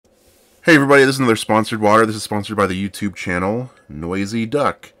Hey everybody, this is another sponsored water. This is sponsored by the YouTube channel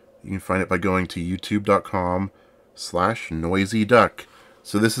NoisyDuck. You can find it by going to youtube.com/NoisyDuck.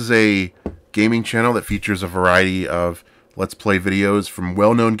 So this is a gaming channel that features a variety of Let's Play videos from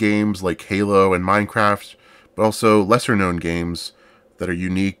well-known games like Halo and Minecraft, but also lesser-known games that are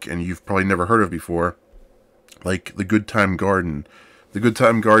unique and you've probably never heard of before, like The Good Time Garden. The Good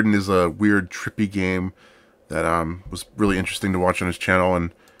Time Garden is a weird, trippy game that was really interesting to watch on his channel,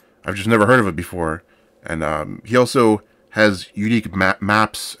 and I've just never heard of it before. And he also has unique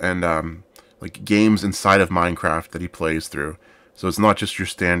maps and like games inside of Minecraft that he plays through. So it's not just your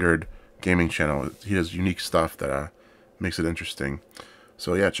standard gaming channel. He has unique stuff that makes it interesting.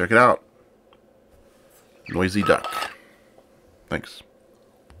 So yeah, check it out. NoisyDuck. Thanks.